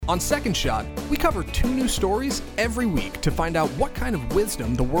On Second Shot, we cover 2 new stories every week to find out what kind of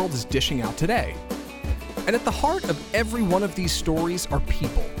wisdom the world is dishing out today. And at the heart of every one of these stories are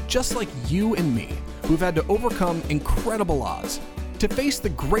people, just like you and me, who've had to overcome incredible odds, to face the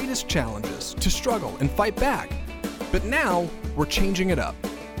greatest challenges, to struggle and fight back. But now, we're changing it up.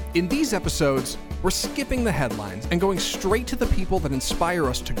 In these episodes, we're skipping the headlines and going straight to the people that inspire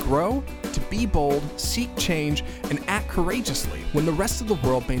us to grow, to be bold, seek change, and act courageously when the rest of the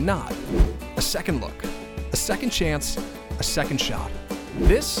world may not. A second look, a second chance, a second shot.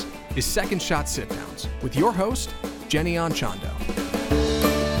 This is Second Shot Sit-Downs with your host, Jenny Anchondo.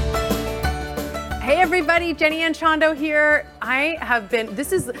 Hey everybody, Jenny Anchondo here.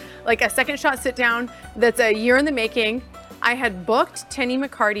 This is like a Second Shot Sit-Down that's a year in the making. I had booked Tenny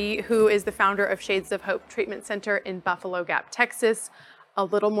McCarty, who is the founder of Shades of Hope Treatment Center in Buffalo Gap, Texas, a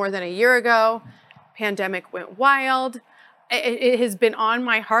little more than a year ago. Pandemic went wild. It has been on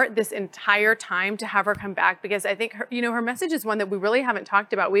my heart this entire time to have her come back because I think her message is one that we really haven't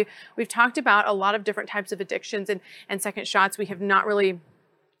talked about. We've talked about a lot of different types of addictions and second shots. We have not really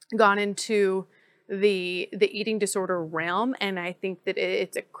gone into the eating disorder realm, and I think that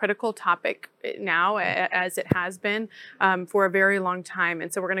it's a critical topic now, as it has been for a very long time.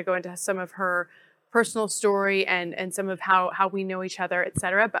 And so we're going to go into some of her personal story and some of how we know each other, et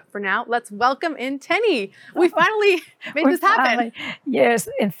cetera. But for now, let's welcome in Tenny. We finally made this happen. Yes.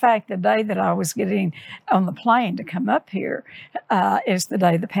 In fact, the day that I was getting on the plane to come up here is the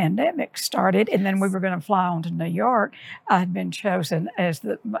day the pandemic started. And then we were going to fly on to New York. I had been chosen as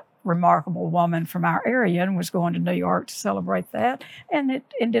the remarkable woman from our area and was going to New York to celebrate that. And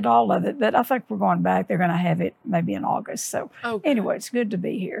it did all of it. But I think we're going back. They're going to have it maybe in August. So anyway, it's good to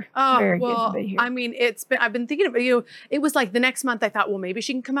be here. Very good to be here. I mean, I've been thinking about, it was like the next month I thought, well, maybe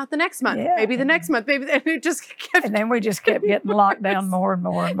she can come out the next month. Yeah. Maybe the next month. Maybe, and it just kept. And then we just kept getting locked down more and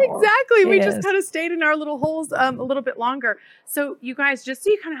more and more. Exactly. Yes. We just kind of stayed in our little holes a little bit longer. So you guys, just so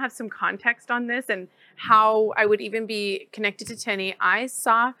you kind of have some context on this and how I would even be connected to Tenny, I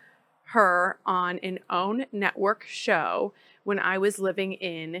saw her on an OWN network show when I was living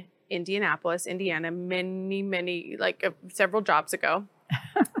in Indianapolis, Indiana, several jobs ago.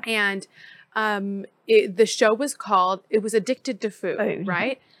 And the show was called, it was Addicted to Food,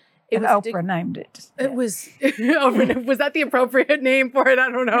 right? Oprah named it. It was, was that the appropriate name for it? I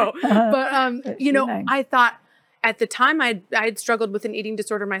don't know. But, I thought at the time I had struggled with an eating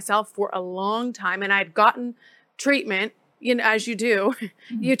disorder myself for a long time, and I'd gotten treatment. As you do,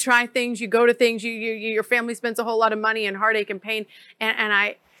 you try things, you go to things, your family spends a whole lot of money and heartache and pain. And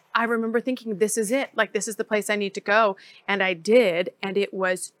I remember thinking, this is it. Like, this is the place I need to go. And I did. And it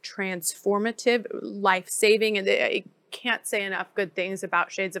was transformative, life-saving. And I can't say enough good things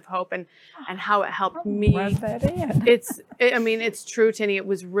about Shades of Hope and how it helped me. Rub that in. It's true, Tenny. It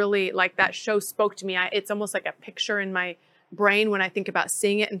was really like that show spoke to me. It's almost like a picture in my brain when I think about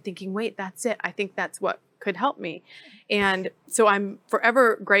seeing it and thinking, wait, that's it. I think that's what could help me. And so I'm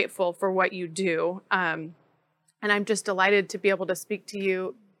forever grateful for what you do. And I'm just delighted to be able to speak to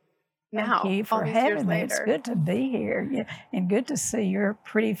you now. Thank you for having me. It's good to be here. Yeah, and good to see your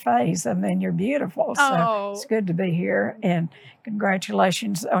pretty face. I mean, you're beautiful. So it's good to be here. And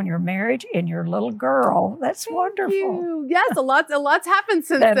congratulations on your marriage and your little girl. That's wonderful. You. Yes, a lot's happened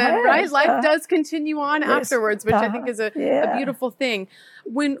since then, right? Life does continue on afterwards, which I think is a beautiful thing.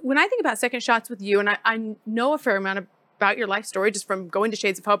 When I think about Second Shots with you, and I know a fair amount about your life story just from going to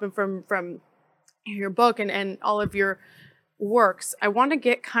Shades of Hope and from your book and all of your works, I want to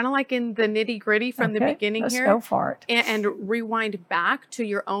get kind of like in the nitty gritty from the beginning here. Let's go for it. And rewind back to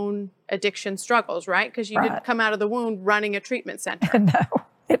your own addiction struggles, right? Because you didn't come out of the womb running a treatment center. No,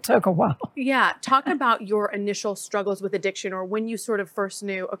 it took a while. Yeah. Talk about your initial struggles with addiction, or when you sort of first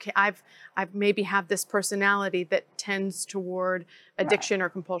knew, okay, I've maybe have this personality that tends toward addiction or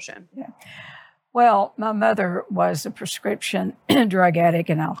compulsion. Yeah. Well, my mother was a prescription drug addict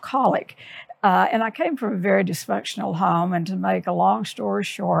and alcoholic. And I came from a very dysfunctional home, and to make a long story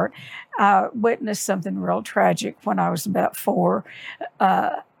short, I witnessed something real tragic when I was about 4.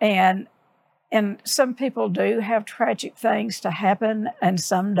 And some people do have tragic things to happen, and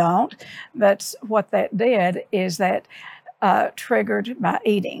some don't. But what that did is that triggered my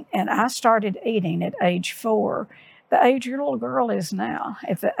eating. And I started eating at age 4. The age your little girl is now.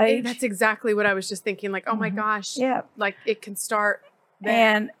 At the age, that's exactly what I was just thinking. Like, oh my gosh, like it can start there.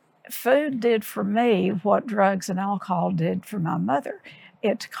 And food did for me what drugs and alcohol did for my mother.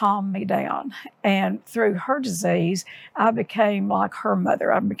 It calmed me down. And through her disease, I became like her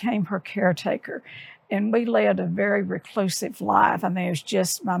mother. I became her caretaker. And we led a very reclusive life. I mean, it was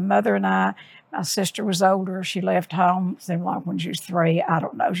just my mother and I. My sister was older. She left home, seemed like when she was 3. I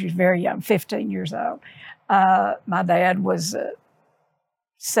don't know. She was very young, 15 years old. My dad was a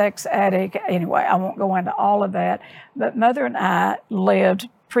sex addict. Anyway, I won't go into all of that. But Mother and I lived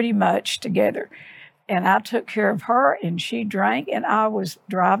pretty much together. And I took care of her, and she drank, and I was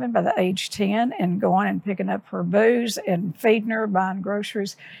driving by the age 10 and going and picking up her booze and feeding her, buying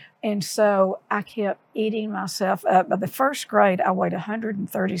groceries. And so I kept eating myself up. By the first grade, I weighed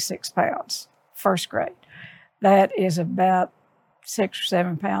 136 pounds, first grade. That is about 6 or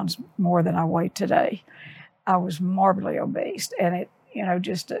 7 pounds more than I weigh today. I was morbidly obese, and it,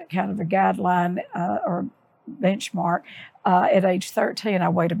 just a kind of a guideline or benchmark. At age 13, I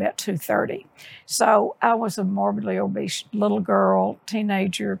weighed about 230. So I was a morbidly obese little girl,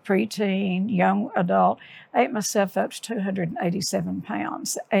 teenager, preteen, young adult. I ate myself up to 287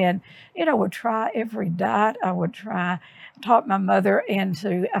 pounds. And, would try every diet I would try. Talked my mother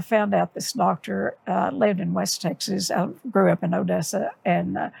into, I found out this doctor lived in West Texas. I grew up in Odessa,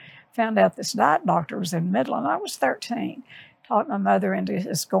 and found out this diet doctor was in Midland. I was 13. Talked my mother into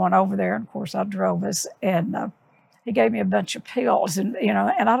just going over there. And of course, I drove us, and he gave me a bunch of pills, and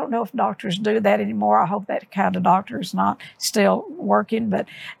and I don't know if doctors do that anymore. I hope that kind of doctor is not still working. But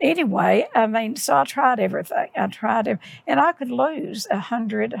anyway, so I tried everything. And I could lose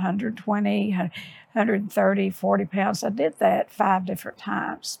 100, 120, 130, 40 pounds. I did that 5 different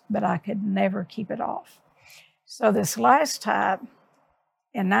times, but I could never keep it off. So this last time,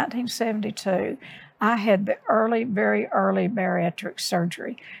 in 1972, I had the very early bariatric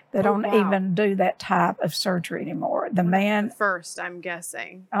surgery. They don't even do that type of surgery anymore. The man... First, I'm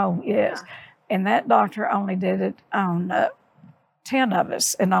guessing. Oh, yes. Yeah. And that doctor only did it on 10 of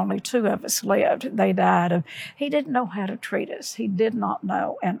us, and only 2 of us lived. They died of... He didn't know how to treat us. He did not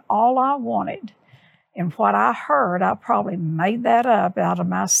know. And all I wanted, and what I heard, I probably made that up out of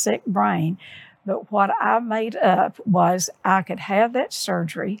my sick brain, but what I made up was I could have that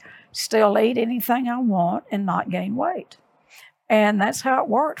surgery, still eat anything I want, and not gain weight. And that's how it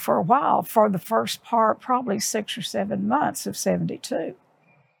worked for a while, for the first part, probably 6 or 7 months of 72.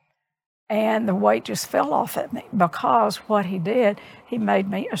 And the weight just fell off at me, because what he did, he made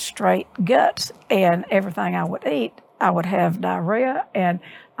me a straight gut, and everything I would eat, I would have diarrhea, and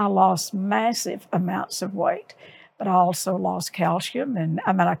I lost massive amounts of weight. But I also lost calcium, and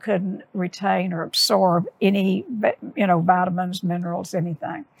I couldn't retain or absorb any, vitamins, minerals,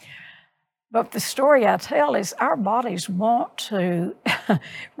 anything. But the story I tell is our bodies want to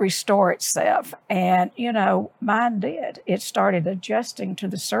restore itself. And, mine did. It started adjusting to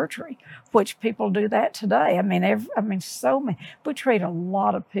the surgery, which people do that today. So many. We treat a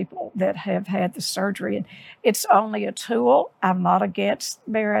lot of people that have had the surgery, and it's only a tool. I'm not against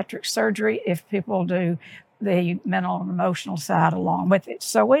bariatric surgery if people do the mental and emotional side along with it.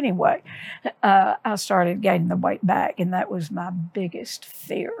 So anyway, I started gaining the weight back, and that was my biggest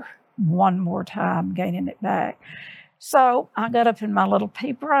fear. One more time gaining it back. So I got up in my little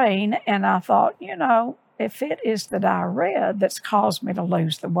pea brain, and I thought, if it is the diarrhea that's caused me to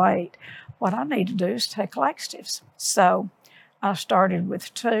lose the weight, what I need to do is take laxatives. So I started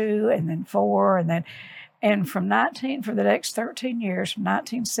with 2, and then 4, and for the next 13 years, from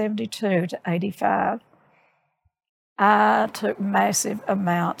 1972 to 85, I took massive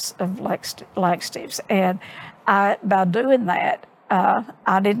amounts of laxatives. And by doing that,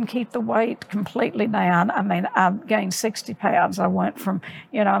 I didn't keep the weight completely down. I gained 60 pounds. I went from,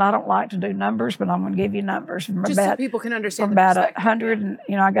 and I don't like to do numbers, but I'm going to give you numbers. So people can understand. From about 100, and,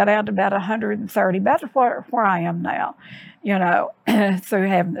 I got out to about 130, about where I am now, through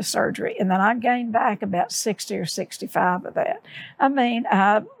having the surgery. And then I gained back about 60 or 65 of that.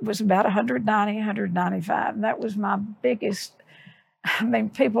 I was about 190, 195. And that was my biggest,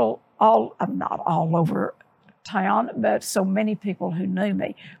 people not all over town, but so many people who knew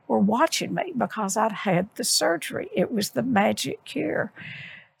me were watching me because I'd had the surgery. It was the magic cure.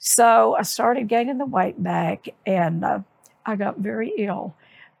 So I started gaining the weight back, and I got very ill.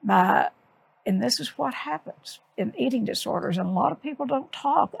 And this is what happens in eating disorders, and a lot of people don't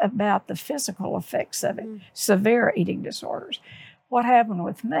talk about the physical effects of it, severe eating disorders. What happened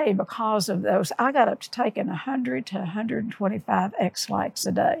with me, because of those, I got up to taking 100 to 125 X-Lax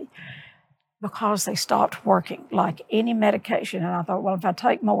a day, because they stopped working like any medication. And I thought, well, if I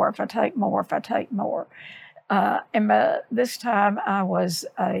take more. This time I was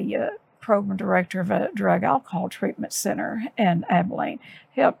a program director of a drug alcohol treatment center in Abilene,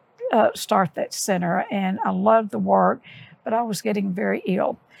 helped start that center, and I loved the work, but I was getting very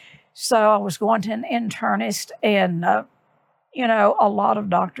ill. So I was going to an internist, and, a lot of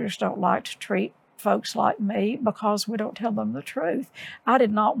doctors don't like to treat folks like me because we don't tell them the truth. I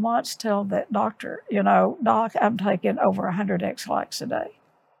did not once tell that doctor, Doc, I'm taking over 100 X-Lax a day.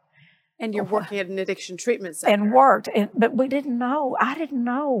 And you're working at an addiction treatment center. And worked, but we didn't know. I didn't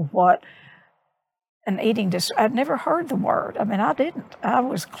know what an eating disorder. I'd never heard the word. I mean, I didn't. I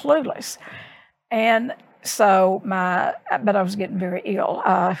was clueless. And so but I was getting very ill.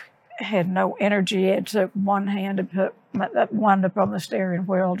 I had no energy. It took one hand to put wind up on the steering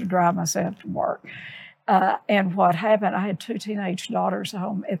wheel to drive myself to work. And what happened, I had 2 teenage daughters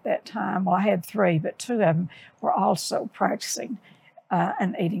home at that time. Well, I had 3, but 2 of them were also practicing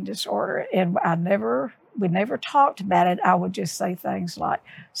an eating disorder. And we never talked about it. I would just say things like,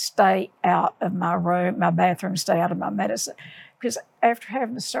 stay out of my room, my bathroom, stay out of my medicine. Because after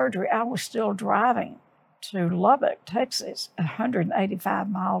having the surgery, I was still driving to Lubbock, Texas,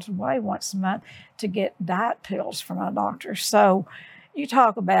 185 miles away once a month to get diet pills from my doctor. So you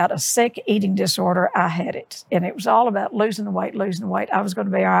talk about a sick eating disorder, I had it. And it was all about losing the weight. I was going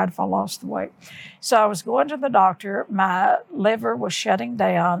to be all right if I lost the weight. So I was going to the doctor. My liver was shutting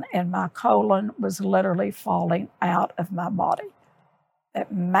down and my colon was literally falling out of my body.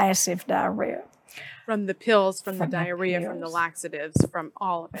 That massive diarrhea. From the pills, from the diarrhea, from the laxatives, from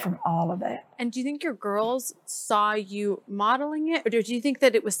all of it. From all of that. And do you think your girls saw you modeling it? Or do you think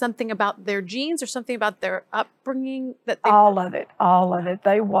that it was something about their genes or something about their upbringing? All of it.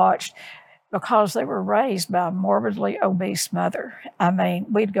 They watched, because they were raised by a morbidly obese mother. I mean,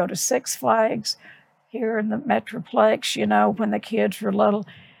 we'd go to Six Flags here in the Metroplex, when the kids were little.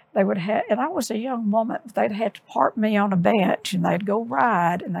 They would have, and I was a young woman, they'd have to park me on a bench and they'd go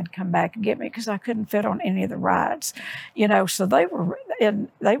ride and they'd come back and get me because I couldn't fit on any of the rides, so they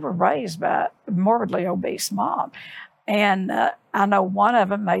were raised by a morbidly obese mom. And I know one of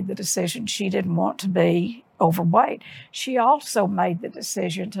them made the decision she didn't want to be overweight. She also made the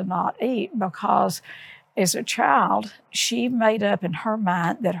decision to not eat because as a child, she made up in her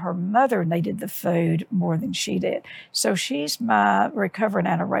mind that her mother needed the food more than she did. So she's my recovering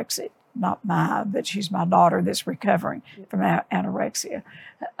anorexic, but she's my daughter that's recovering from anorexia.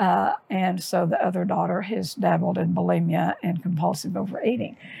 And so the other daughter has dabbled in bulimia and compulsive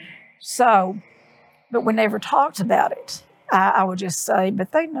overeating. So, but we never talked about it. I would just say,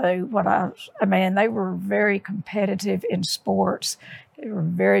 but they knew they were very competitive in sports. They were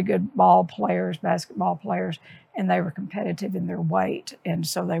very good basketball players, and they were competitive in their weight. And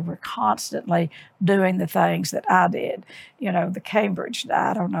so they were constantly doing the things that I did. The Cambridge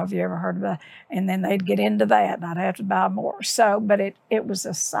diet, I don't know if you ever heard of that. And then they'd get into that, and I'd have to buy more. So, but it was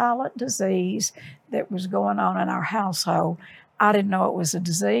a silent disease that was going on in our household. I didn't know it was a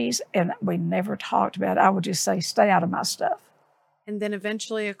disease, and we never talked about it. I would just say, stay out of my stuff. And then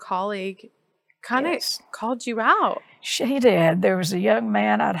eventually a colleague kind of called you out. She did. There was a young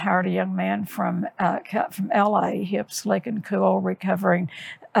man, I'd hired a young man from L.A., hip, slick, and cool, recovering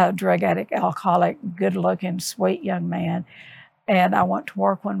drug addict, alcoholic, good-looking, sweet young man. And I went to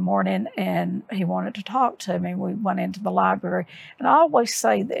work one morning, and he wanted to talk to me. We went into the library. And I always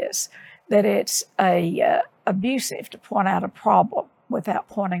say this, that it's abusive to point out a problem without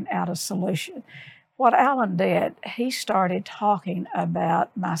pointing out a solution. What Alan did, he started talking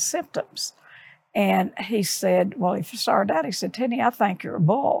about my symptoms. And he said, well, if you started out, he said, Tenny, I think you're a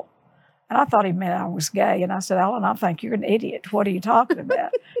bull. And I thought he meant I was gay. And I said, Alan, I think you're an idiot. What are you talking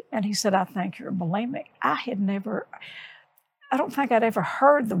about? And he said, I think you're bulimic. I don't think I'd ever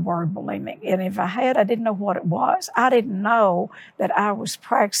heard the word bulimic. And if I had, I didn't know what it was. I didn't know that I was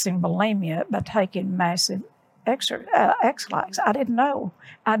practicing bulimia by taking massive X-Lax. I didn't know.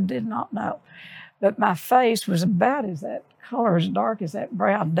 I did not know. But my face was about as that color, as dark as that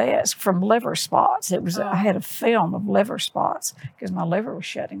brown desk from liver spots. I had a film of liver spots because my liver was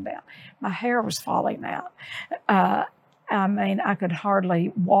shutting down. My hair was falling out. I could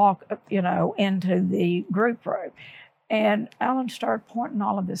hardly walk, into the group room. And Alan started pointing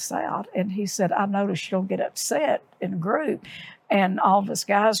all of this out. And he said, I noticed you'll get upset in a group and all of us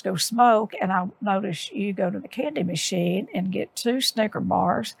guys go smoke. And I noticed you go to the candy machine and get 2 Snicker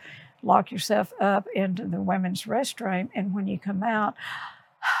bars, lock yourself up into the women's restroom, and when you come out,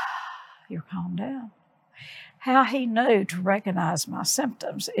 you're calmed down. How he knew to recognize my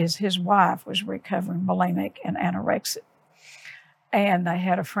symptoms is his wife was recovering bulimic and anorexic. And they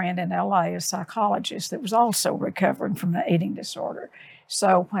had a friend in LA, a psychologist, that was also recovering from an eating disorder.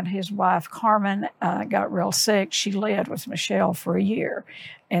 So when his wife, Carmen, got real sick, she lived with Michelle for a year,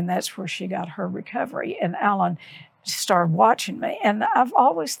 and that's where she got her recovery. And Alan started watching me. And I've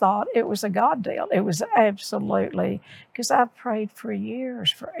always thought it was a God deal. It was absolutely, because I've prayed for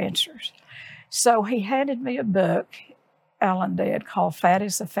years for answers. So he handed me a book Ellen did called Fat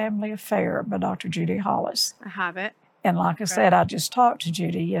is a Family Affair by Dr. Judy Hollis. I have it. And like I said, I just talked to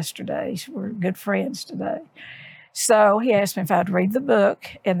Judy yesterday. We're good friends today. So he asked me if I'd read the book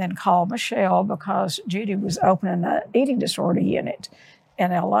and then call Michelle because Judy was opening an eating disorder unit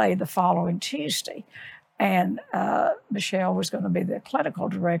in LA the following Tuesday. And Michelle was going to be the clinical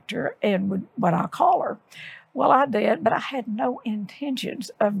director and would I call her? Well, I did, but I had no intentions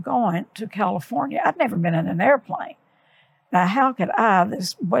of going to California. I'd never been in an airplane. Now, how could I,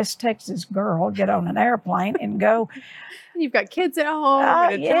 this West Texas girl, get on an airplane and go? You've got kids at home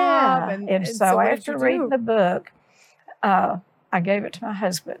and a job. And so after reading the book, I gave it to my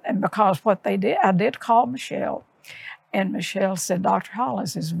husband. And because what they did, I did call Michelle. And Michelle said, Dr.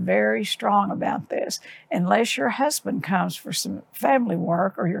 Hollis is very strong about this. Unless your husband comes for some family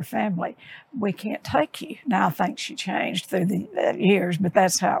work or your family, we can't take you. Now, I think she changed through the years, but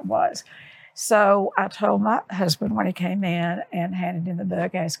that's how it was. So I told my husband when he came in and handed in the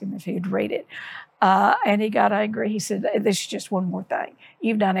book, asked him if he'd read it. And he got angry. He said, this is just one more thing.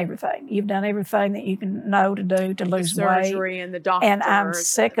 You've done everything. You've done everything that you can know to do to lose weight. Surgery and the doctor. And I'm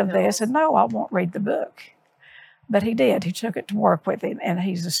sick of this. And no, I won't read the book. But he did. He took it to work with him, and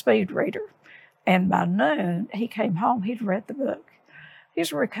he's a speed reader. And by noon, he came home. He'd read the book.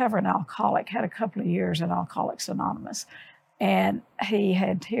 He's a recovering alcoholic, had a couple of years in Alcoholics Anonymous. And he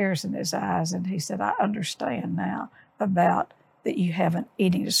had tears in his eyes, and he said, I understand now about that you have an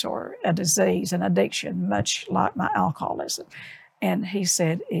eating disorder, a disease, an addiction, much like my alcoholism. And he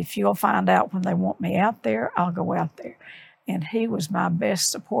said, if you'll find out when they want me out there, I'll go out there. And he was my best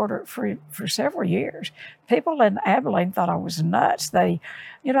supporter for several years. People in Abilene thought I was nuts. I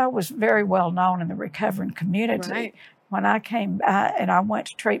was very well known in the recovering community. Right. When I came, and I went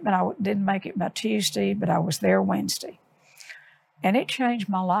to treatment, I didn't make it by Tuesday, but I was there Wednesday. And it changed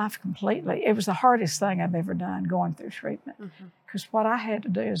my life completely. It was the hardest thing I've ever done, going through treatment. Because what I had to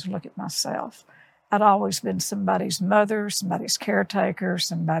do is look at myself. I'd always been somebody's mother, somebody's caretaker,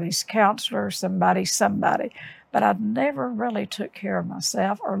 somebody's counselor, somebody. But I'd never really took care of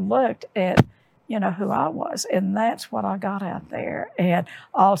myself or looked at, who I was. And that's what I got out there. And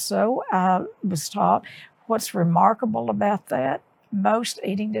also, I was taught what's remarkable about that, most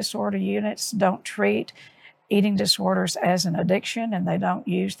eating disorder units don't treat eating disorders as an addiction, and they don't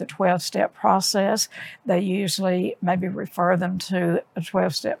use the 12-step process. They usually maybe refer them to a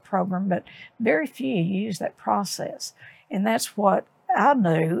 12-step program, but very few use that process. And that's what I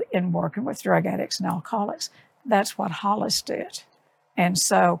knew in working with drug addicts and alcoholics. That's what Hollis did. And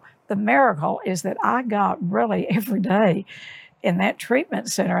so the miracle is that I got really every day in that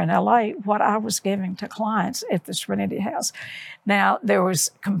treatment center in LA what I was giving to clients at the Serenity House. Now, there was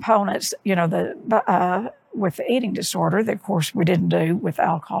components, with the eating disorder that, of course, we didn't do with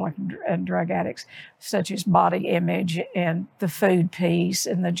alcoholic and drug addicts, such as body image and the food piece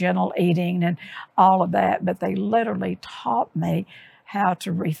and the gentle eating and all of that. But they literally taught me how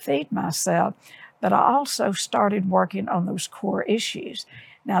to refeed myself. But I also started working on those core issues.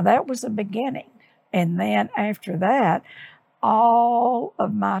 Now, that was the beginning. And then after that, all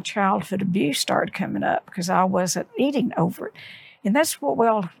of my childhood abuse started coming up because I wasn't eating over it. And that's what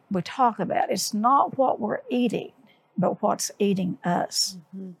we talk about. It's not what we're eating, but what's eating us.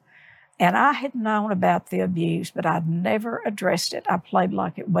 And I had known about the abuse, but I'd never addressed it. I played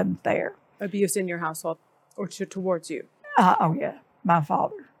like it wasn't there. Abuse in your household or towards you? Oh, yeah, my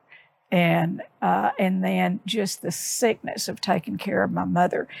father. And then just the sickness of taking care of my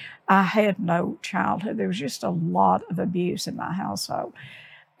mother. I had no childhood. There was just a lot of abuse in my household.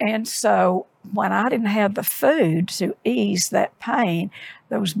 And so when I didn't have the food to ease that pain,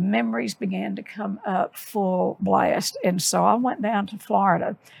 those memories began to come up full blast. And so I went down to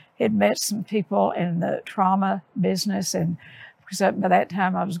Florida, had met some people in the trauma business, and because by that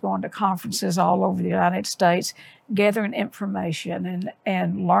time I was going to conferences all over the United States, gathering information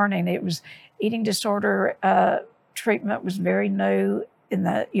and learning. It was eating disorder treatment was very new in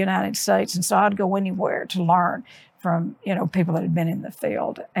the United States, and so I'd go anywhere to learn from people that had been in the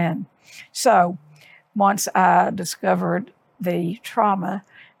field. And so once I discovered the trauma,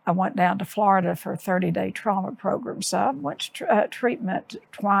 I went down to Florida for a 30-day trauma program. So I went to treatment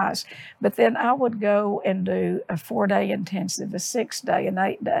twice, but then I would go and do a 4-day intensive, a 6-day, an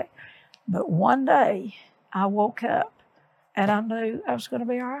 8-day. But one day I woke up and I knew I was going to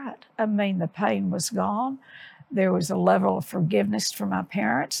be all right. I mean, the pain was gone. There was a level of forgiveness for my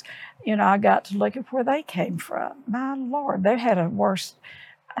parents. I got to look at where they came from. My Lord, they had a worse,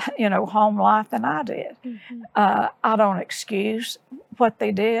 home life than I did. I don't excuse what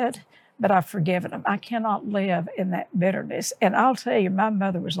they did, but I've forgiven them. I cannot live in that bitterness. And I'll tell you, my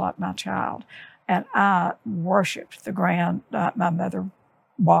mother was like my child. and I worshiped the ground my mother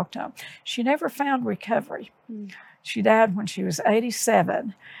walked on. She never found recovery. She died when she was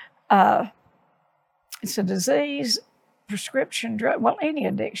 87. It's a disease, prescription drug, well, any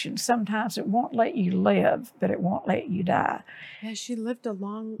addiction. Sometimes it won't let you live, but it won't let you die. Yeah, she lived a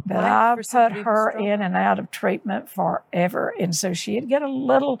long But life. I for put somebody who's her strong. in and out of treatment forever. And so she'd get a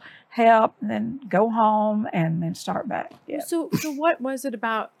little help and then go home and then start back. Yeah. So what was it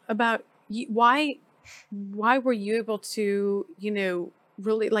about you? Why were you able to,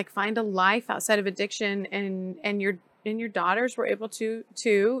 really like find a life outside of addiction, and your daughters were able to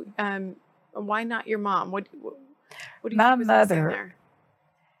too? Why not your mom? What do you My think was missing mother, there?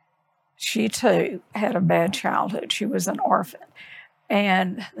 she too had a bad childhood. She was an orphan.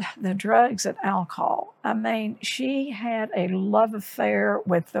 And the drugs and alcohol, I mean, she had a love affair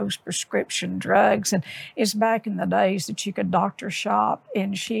with those prescription drugs. And it's back in the days that you could doctor shop,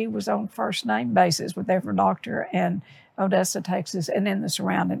 and she was on first name basis with every doctor in Odessa, Texas, and in the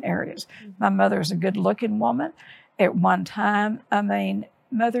surrounding areas. My mother is a good looking woman. At one time, I mean,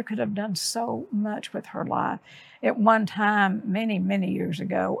 mother could have done so much with her life. At one time, many, many years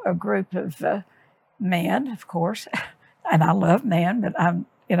ago, a group of men, of course, and I love men, but I'm,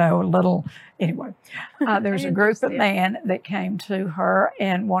 a little, anyway. There was a group of men that came to her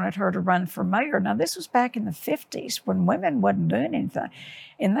and wanted her to run for mayor. Now, this was back in the 50s when women wasn't doing anything.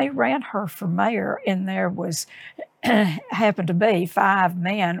 And they ran her for mayor, and there was, happened to be 5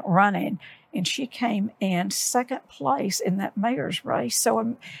 men running, and she came in second place in that mayor's race.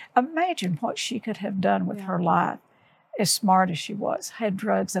 So imagine what she could have done with her life, as smart as she was, had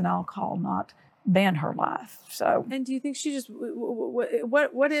drugs and alcohol not been her life. So, And do you think she just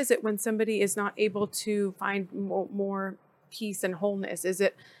what is it when somebody is not able to find more peace and wholeness? Is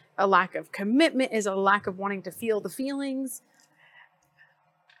it a lack of commitment? Is it a lack of wanting to feel the feelings?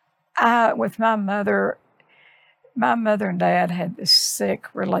 With my mother and dad had this sick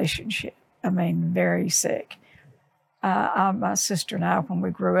relationship. I mean, very sick. My sister and I, when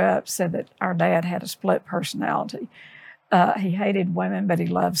we grew up, said that our dad had a split personality. He hated women, but he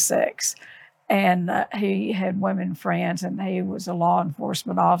loved sex. And he had women friends, and he was a law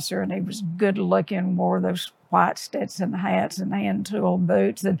enforcement officer, and he was good looking, wore those white Stetson hats and hand tool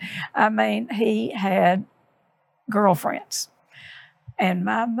boots. And I mean, he had girlfriends. And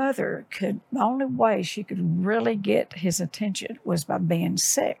my mother the only way she could really get his attention was by being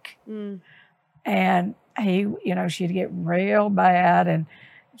sick. And he, she'd get real bad, and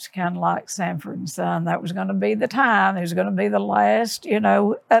it's kind of like Sanford and Son. That was going to be the time. It was going to be the last,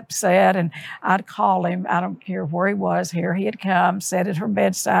 upset. And I'd call him. I don't care where he was. Here he had come, sat at her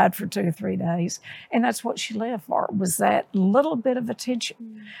bedside for 2 or 3 days. And that's what she lived for, was that little bit of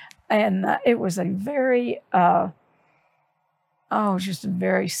attention. And it was a very, just a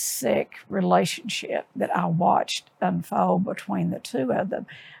very sick relationship that I watched unfold between the two of them.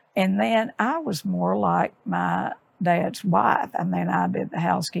 And then I was more like my dad's wife. I mean, I did the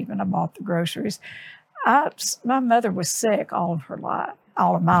housekeeping, I bought the groceries. My mother was sick all of her life,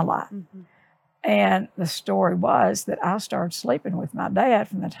 all of my life. And the story was that I started sleeping with my dad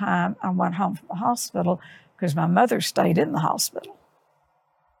from the time I went home from the hospital, because my mother stayed in the hospital.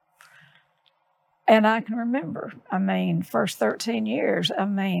 And I can remember, first 13 years,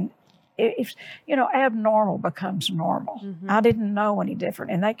 if abnormal becomes normal. I didn't know any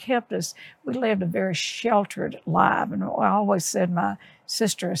different. And they kept us, we lived a very sheltered life. And I always said my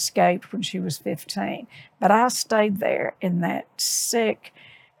sister escaped when she was 15. But I stayed there in that sick,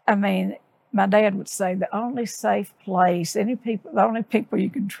 my dad would say the only safe place, the only people you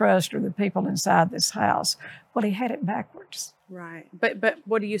can trust are the people inside this house. Well, he had it backwards. Right. But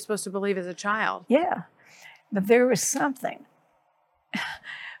what are you supposed to believe as a child? Yeah. But there was something.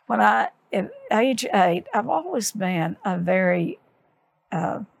 At age 8, I've always been a very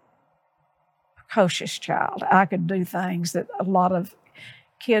precocious child. I could do things that a lot of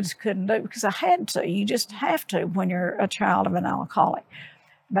kids couldn't do because I had to. You just have to when you're a child of an alcoholic.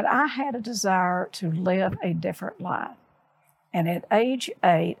 But I had a desire to live a different life. And at age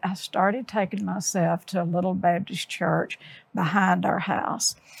 8, I started taking myself to a little Baptist church behind our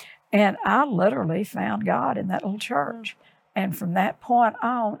house. And I literally found God in that little church. And from that point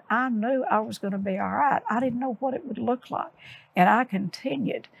on, I knew I was going to be all right. I didn't know what it would look like. And I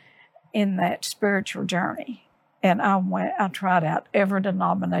continued in that spiritual journey. And I tried out every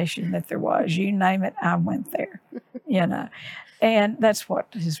denomination that there was. You name it, I went there, And that's what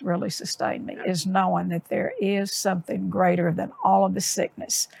has really sustained me, is knowing that there is something greater than all of the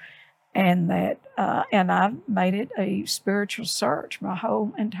sickness. And that, and I've made it a spiritual search my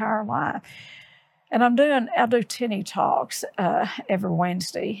whole entire life. And I do Tenny Talks every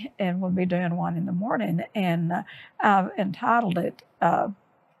Wednesday, and we'll be doing one in the morning. And I've entitled it,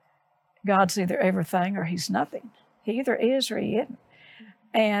 God's Either Everything or He's Nothing. He either is or He isn't.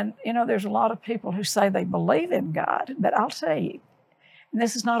 And, there's a lot of people who say they believe in God, but I'll tell you, and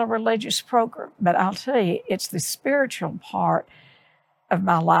this is not a religious program, but I'll tell you, it's the spiritual part of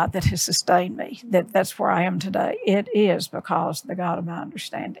my life that has sustained me, that's where I am today. It is because of the God of my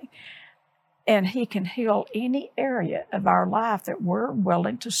understanding. And He can heal any area of our life that we're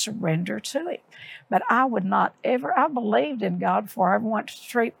willing to surrender to Him. But I believed in God before I ever went to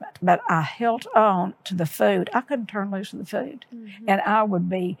treatment, but I held on to the food. I couldn't turn loose of the food. Mm-hmm. And I would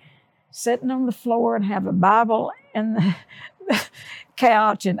be sitting on the floor and have a Bible in the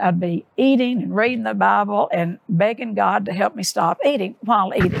couch, and I'd be eating and reading the Bible and begging God to help me stop eating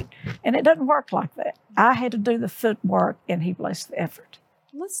while eating. And it doesn't work like that. I had to do the footwork, and He blessed the effort.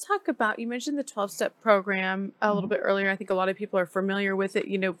 Let's talk about, you mentioned the 12-step program a little bit earlier. I think a lot of people are familiar with it,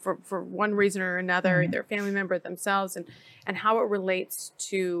 for one reason or another, their family member, themselves, and how it relates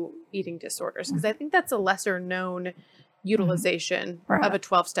to eating disorders. Because I think that's a lesser known utilization of a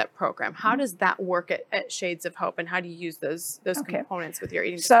 12-step program. How does that work at Shades of Hope, and how do you use those components with your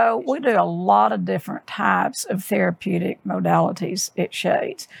eating disorders? So we do a lot of different types of therapeutic modalities at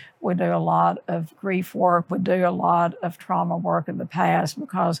Shades. We do a lot of grief work. We do a lot of trauma work in the past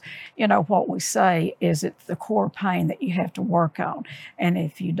because, what we say is it's the core pain that you have to work on. And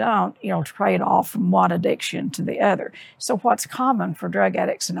if you don't, you'll trade off from one addiction to the other. So what's common for drug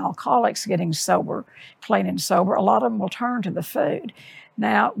addicts and alcoholics getting sober, clean and sober, a lot of them will turn to the food.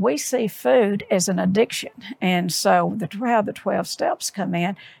 Now, we see food as an addiction, and so how the 12 steps come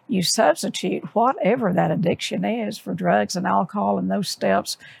in, you substitute whatever that addiction is for drugs and alcohol, and those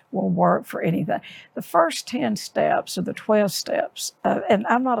steps will work for anything. The first 10 steps are the 12 steps, and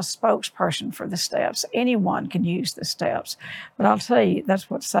I'm not a spokesperson for the steps. Anyone can use the steps, but I'll tell you, that's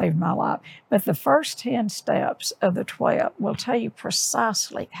what saved my life. But the first 10 steps of the 12 will tell you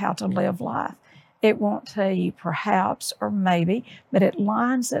precisely how to live life. It won't tell you perhaps or maybe, but it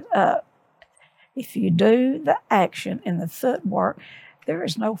lines it up. If you do the action and the footwork, there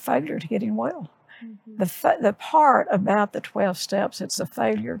is no failure to getting well. Mm-hmm. The part about the 12 steps, it's a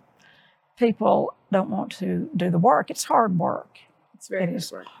failure. People don't want to do the work. It's hard work. It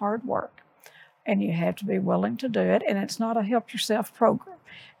is hard work. And you have to be willing to do it. And it's not a help yourself program.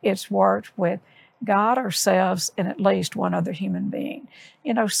 It's worked with God, ourselves, and at least one other human being.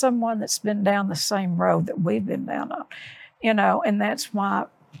 Someone that's been down the same road that we've been down on. And that's why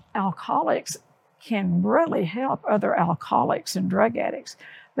alcoholics can really help other alcoholics and drug addicts,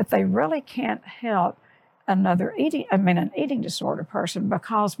 but they really can't help an eating disorder person,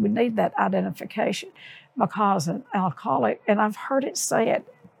 because we need that identification. Because an alcoholic, and I've heard it said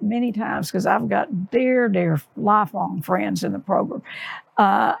many times, because I've got dear lifelong friends in the program.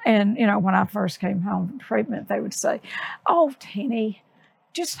 And when I first came home from treatment, they would say, "Oh, Tenny,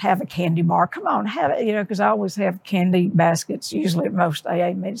 just have a candy bar. Come on, have it." Because I always have candy baskets, usually at most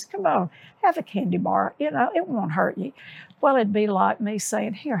AA meetings. "Come on, have a candy bar. It won't hurt you." Well, it'd be like me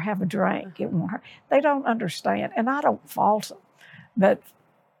saying, "Here, have a drink. It won't hurt." They don't understand, and I don't fault them. But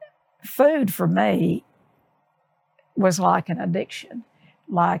food for me was like an addiction,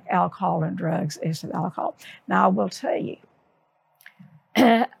 like alcohol and drugs is with alcohol. Now, I will tell you,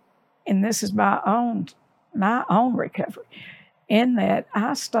 and this is my own recovery, in that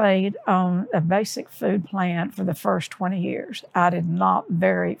I stayed on a basic food plan for the first 20 years. I did not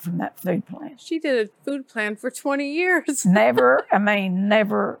vary from that food plan. She did a food plan for 20 years. never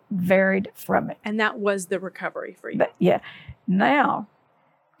varied from it. And that was the recovery for you. But yeah. Now,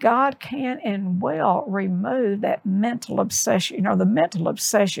 God can and will remove that mental obsession. The mental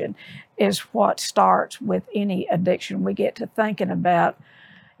obsession is what starts with any addiction. We get to thinking about,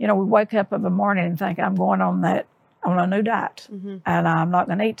 we wake up of a morning and think, I'm going on a new diet, and I'm not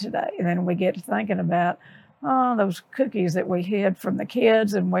going to eat today. And then we get to thinking about, those cookies that we hid from the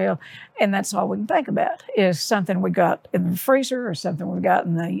kids, and that's all we can think about is something we got in the freezer or something we got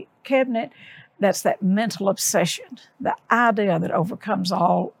in the cabinet. That's that mental obsession, the idea that overcomes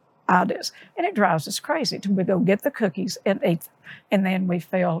all ideas. And it drives us crazy till we go get the cookies and eat them. And then we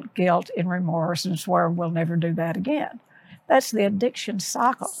feel guilt and remorse and swear we'll never do that again. That's the addiction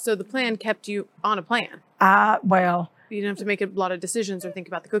cycle. So the plan kept you on a plan. You didn't have to make a lot of decisions or think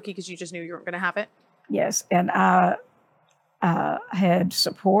about the cookie because you just knew you weren't going to have it. Yes, and I had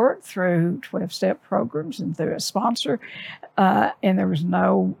support through 12-step programs and through a sponsor, and there was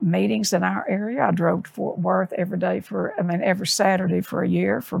no meetings in our area. I drove to Fort Worth every Saturday for a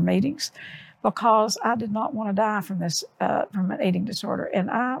year for meetings, because I did not want to die from this, from an eating disorder. And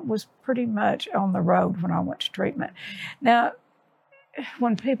I was pretty much on the road when I went to treatment. Now,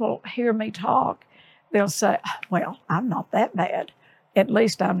 when people hear me talk, they'll say, well, I'm not that bad. At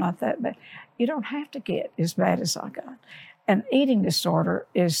least I'm not that bad. You don't have to get as bad as I got. An eating disorder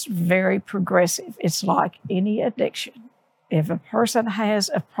is very progressive. It's like any addiction. If a person has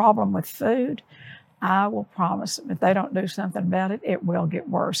a problem with food, I will promise them if they don't do something about it, it will get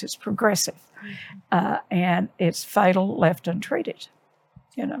worse. It's progressive, and it's fatal left untreated.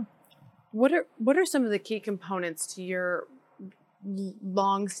 You know. What are some of the key components to your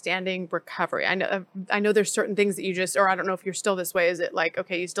long-standing recovery? I know there's certain things that you just, or I don't know if you're still this way. Is it like,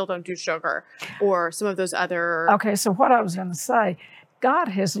 okay, you still don't do sugar, or some of those other? Okay, so what I was going to say, God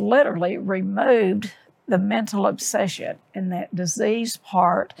has literally removed the mental obsession and that disease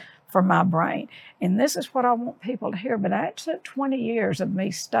part from my brain. And this is what I want people to hear, but it took 20 years of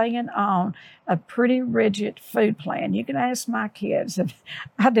me staying on a pretty rigid food plan. You can ask my kids, and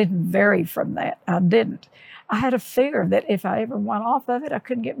I didn't vary from that. I didn't. I had a fear that if I ever went off of it, I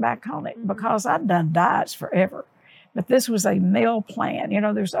couldn't get back on it because I'd done diets forever. But this was a meal plan. You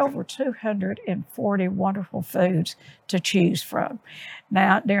know, there's over 240 wonderful foods to choose from.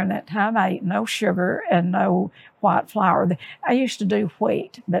 Now, during that time, I ate no sugar and no white flour. I used to do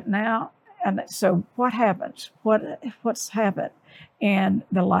wheat, but now, and so what happens? What's happened in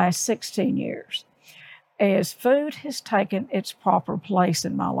the last 16 years is food has taken its proper place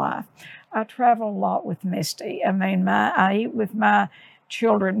in my life. I travel a lot with Misty. I mean, I eat with my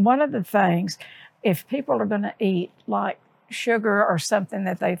children. One of the things, if people are going to eat like sugar or something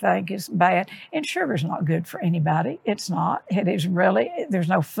that they think is bad, and sugar's not good for anybody. It's not. It is really, there's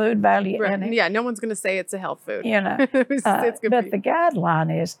no food value in it. Yeah, no one's going to say it's a health food. You know, it's good but the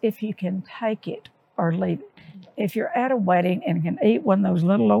guideline is if you can take it or leave it. If you're at a wedding and can eat one of those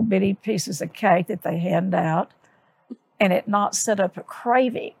little old bitty pieces of cake that they hand out and it not set up a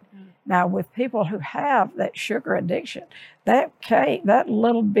craving. Now, with people who have that sugar addiction, that cake, that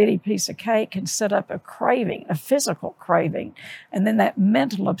little bitty piece of cake can set up a craving, a physical craving. And then that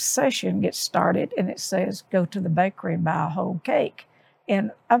mental obsession gets started and it says, go to the bakery and buy a whole cake.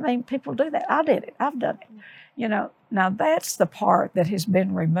 And I mean, people do that. I did it. I've done it. You know, now that's the part that has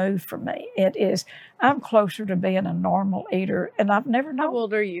been removed from me. It is, I'm closer to being a normal eater, and I've never known. How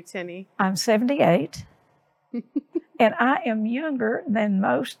old are you, Tenny? I'm 78. And I am younger than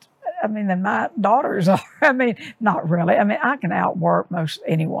most, than my daughters are. I mean, not really. I mean, I can outwork most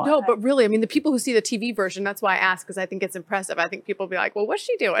anyone. No, but really, I mean, the people who see the TV version, that's why I ask, because I think it's impressive. I think people will be like, well, what's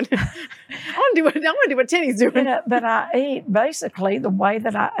she doing? I want to do what Tenny's doing. You know, but I eat basically the way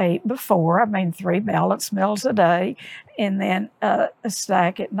that I ate before. I mean, 3 balanced meals a day and then a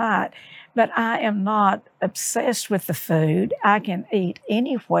snack at night. But I am not obsessed with the food. I can eat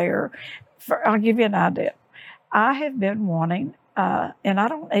anywhere. I'll give you an idea. I have been wanting, and I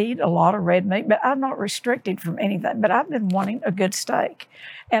don't eat a lot of red meat, but I'm not restricted from anything, but I've been wanting a good steak.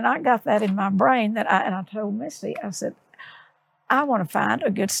 And I got that in my brain and I told Missy, I said, I want to find a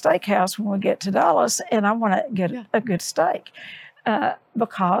good steakhouse when we get to Dallas, and I want to get a good steak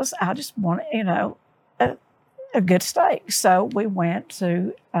because I just want, a good steak. So we went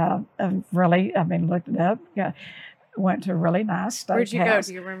to looked it up, went to a really nice steakhouse. Where'd you go?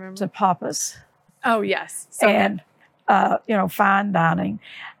 Do you remember? To Papa's. Oh, yes. And, fine dining.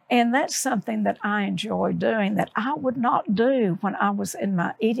 And that's something that I enjoy doing that I would not do when I was in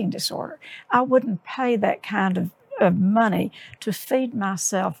my eating disorder. I wouldn't pay that kind of money to feed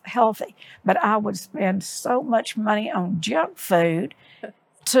myself healthy, but I would spend so much money on junk food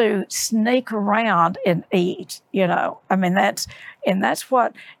to sneak around and eat, that's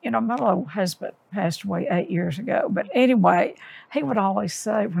what, my little husband passed away 8 years ago. But anyway, he would always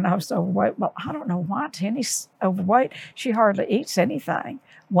say when I was overweight, well, I don't know why Tenny's overweight. She hardly eats anything.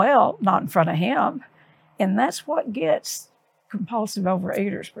 Well, not in front of him. And that's what gets compulsive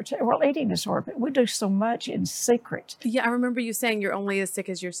overeaters, eating disorder. But we do so much in secret. Yeah, I remember you saying you're only as sick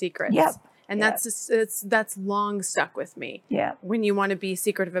as your secrets. Yep. And that's long stuck with me. Yeah. When you want to be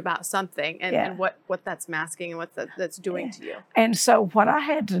secretive about something and what that's masking and what that's doing to you. And so what I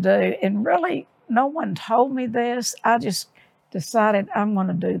had to do, and really no one told me this, I just decided I'm going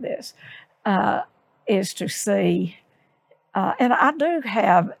to do this, is to see, and I do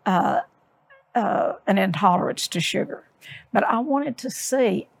have an intolerance to sugar, but I wanted to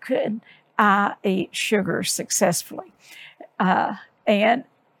see, could I eat sugar successfully? And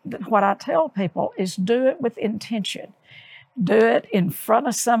what I tell people is do it with intention. Do it in front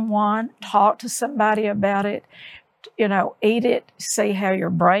of someone, talk to somebody about it, eat it, see how your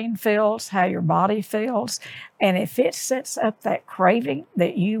brain feels, how your body feels. And if it sets up that craving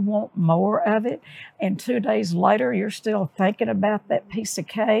that you want more of it, and 2 days later you're still thinking about that piece of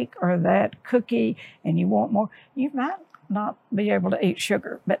cake or that cookie and you want more, you might not be able to eat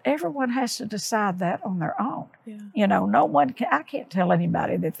sugar. But everyone has to decide that on their own. Yeah. No one can, I can't tell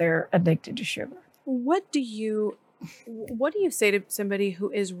anybody that they're addicted to sugar. What do you say to somebody who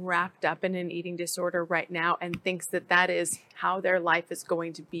is wrapped up in an eating disorder right now and thinks that that is how their life is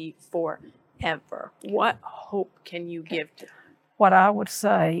going to be forever? What hope can you give to them? What I would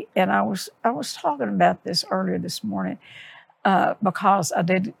say, and I was talking about this earlier this morning because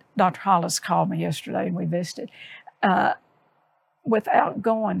Dr. Hollis called me yesterday and we visited. Without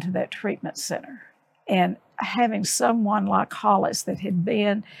going to that treatment center and having someone like Hollis that had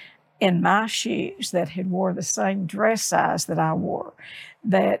been in my shoes, that had wore the same dress size that I wore,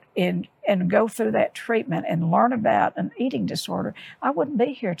 and go through that treatment and learn about an eating disorder, I wouldn't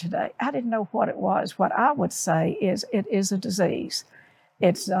be here today. I didn't know what it was. What I would say is it is a disease.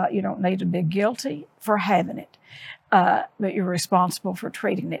 It's you don't need to be guilty for having it, but you're responsible for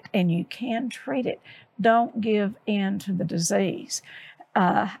treating it, and you can treat it. Don't give in to the disease.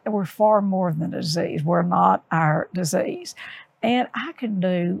 We're far more than a disease. We're not our disease. And I can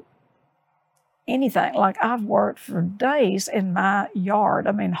do anything. Like I've worked for days in my yard.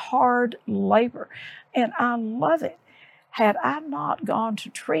 Hard labor. And I love it. Had I not gone to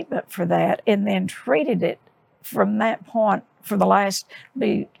treatment for that and then treated it from that point for the last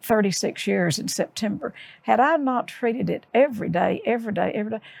 36 years in September, had I not treated it every day,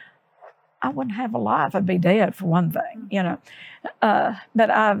 I wouldn't have a life. I'd be dead for one thing,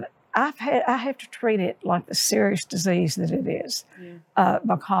 But I have to treat it like the serious disease that it is,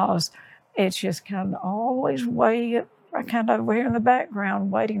 because it's just kind of always kind of over here in the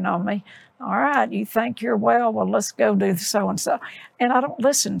background waiting on me. All right, you think you're well? Well, let's go do so and so. And I don't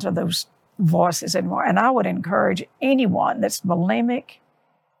listen to those voices anymore. And I would encourage anyone that's bulimic,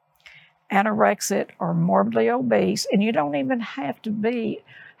 anorexic, or morbidly obese, and you don't even have to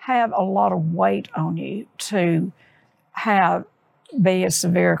have a lot of weight on you to be a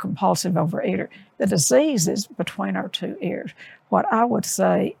severe compulsive overeater. The disease is between our two ears. What I would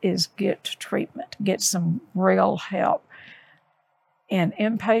say is get treatment, get some real help in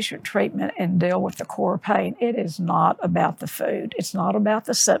inpatient treatment and deal with the core pain. It is not about the food. It's not about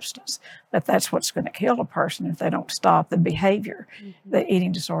the substance, but that's what's going to kill a person if they don't stop the behavior, the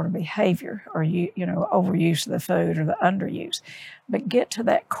eating disorder behavior, or overuse of the food or the underuse. But get to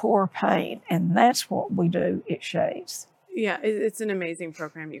that core pain, and that's what we do at Shades. Yeah, it's an amazing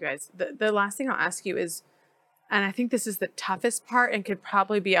program, you guys. The last thing I'll ask you is, and I think this is the toughest part and could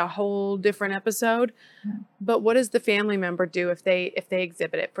probably be a whole different episode, but what does the family member do if they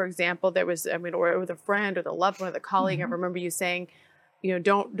exhibit it? For example, there was, or with a friend or the loved one or the colleague, I remember you saying,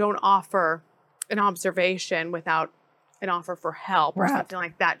 don't offer an observation without an offer for help or something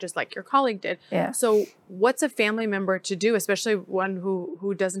like that, just like your colleague did. Yeah. So what's a family member to do, especially one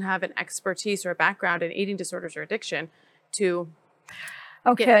who doesn't have an expertise or a background in eating disorders or addiction, to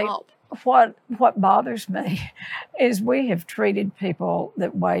get help? What bothers me is we have treated people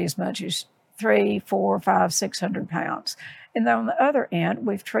that weigh as much as 300, 400, 500, 600 pounds. And then on the other end,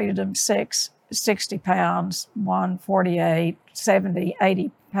 we've treated them 60 pounds, 148, 70,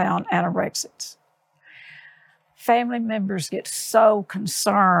 80 pound anorexics. Family members get so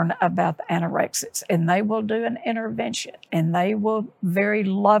concerned about the anorexics, and they will do an intervention, and they will very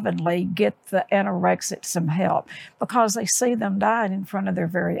lovingly get the anorexics some help because they see them dying in front of their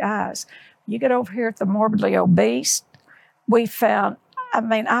very eyes. You get over here at the morbidly obese, we found,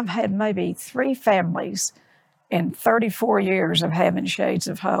 I've had maybe 3 families in 34 years of having Shades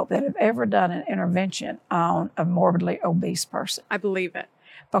of Hope that have ever done an intervention on a morbidly obese person. I believe it.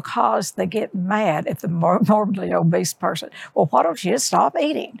 Because they get mad at the morbidly obese person. Well, why don't you just stop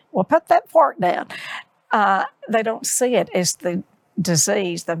eating? Well, put that fork down. They don't see it as the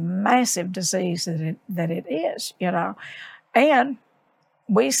disease, the massive disease that it is, And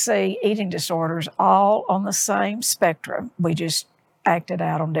we see eating disorders all on the same spectrum. We just act it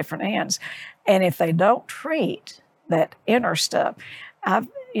out on different ends. And if they don't treat that inner stuff, a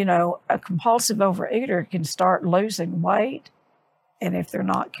compulsive overeater can start losing weight. And if they're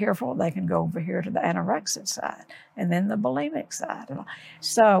not careful, they can go over here to the anorexic side and then the bulimic side.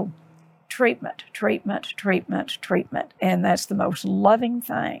 So treatment. And that's the most loving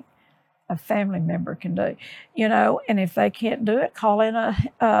thing a family member can do. And if they can't do it, call in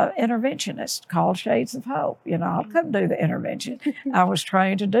a interventionist, call Shades of Hope. I'll come do the intervention. I was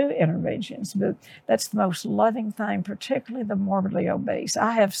trained to do interventions, but that's the most loving thing, particularly the morbidly obese.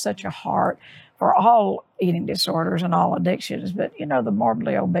 I have such a heart for all eating disorders and all addictions, but the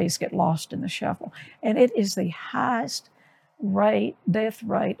morbidly obese get lost in the shuffle. And it is the highest death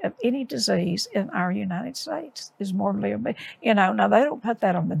rate of any disease in our United States is morbidly obese. Now they don't put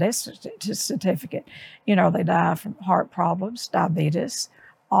that on the death certificate. They die from heart problems, diabetes,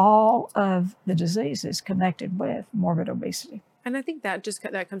 all of the diseases connected with morbid obesity. And I think that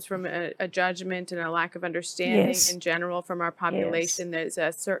comes from a judgment and a lack of understanding in general from our population. There's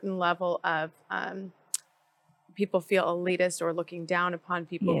a certain level of people feel elitist or looking down upon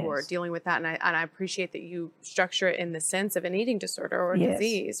people who are dealing with that. And I appreciate that you structure it in the sense of an eating disorder or a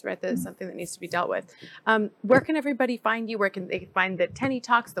disease, right? That's something that needs to be dealt with. Where can everybody find you? Where can they find the Tenny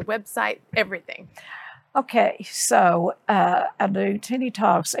Talks, the website, everything? Okay, so I do Tenny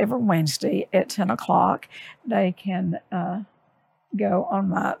Talks every Wednesday at 10 o'clock. They can go on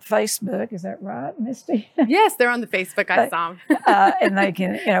my Facebook. Is that right, Misty? Yes, they're on the Facebook. I saw them. And they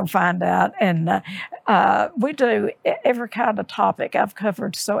can, find out. And we do every kind of topic I've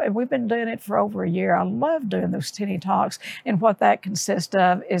covered. So we've been doing it for over a year. I love doing those Tenny Talks. And what that consists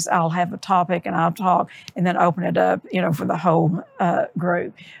of is I'll have a topic and I'll talk and then open it up, for the whole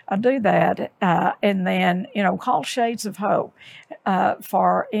group. I do that. And then, call Shades of Hope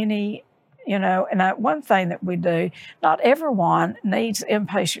for any and one thing that we do, not everyone needs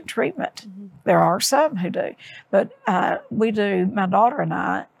inpatient treatment. Mm-hmm. There are some who do, but my daughter and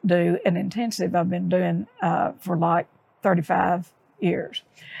I do an intensive I've been doing for like 35 years.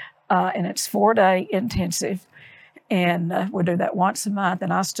 And it's 4-day intensive. And we do that once a month,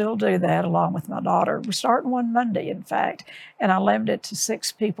 and I still do that along with my daughter. We're starting one Monday, in fact, and I limit it to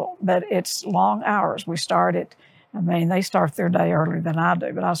 6 people, but it's long hours. They start their day earlier than I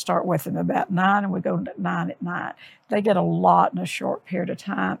do, but I start with them about 9 and we go to 9 at night. They get a lot in a short period of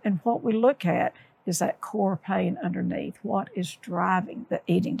time. And what we look at is that core pain underneath. What is driving the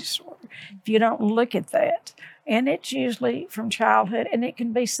eating disorder? If you don't look at that, and it's usually from childhood, and it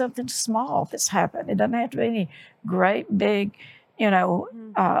can be something small that's happened. It doesn't have to be any great big,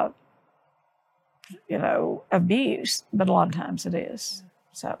 abuse, but a lot of times it is.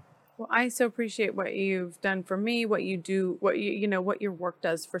 So. Well, I so appreciate what you've done for me, what you do, what your work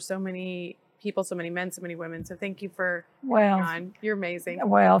does for so many people, so many men, so many women. So thank you for coming on. You're amazing.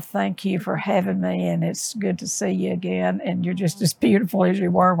 Well, thank you for having me, and it's good to see you again. And you're just as beautiful as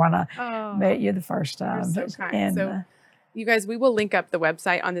you were when I met you the first time. You're so kind. And, you guys, we will link up the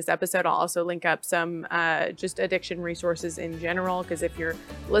website on this episode. I'll also link up some just addiction resources in general, because if you're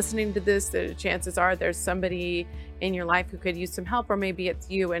listening to this, the chances are there's somebody in your life who could use some help, or maybe it's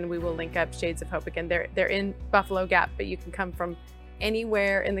you, and we will link up Shades of Hope. Again, they're in Buffalo Gap, but you can come from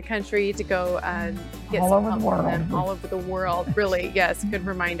anywhere in the country to go get some help from them all over the world. Really, yes, good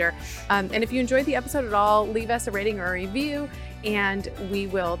reminder. And if you enjoyed the episode at all, leave us a rating or a review, and we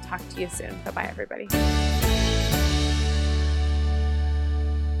will talk to you soon. Bye-bye, everybody.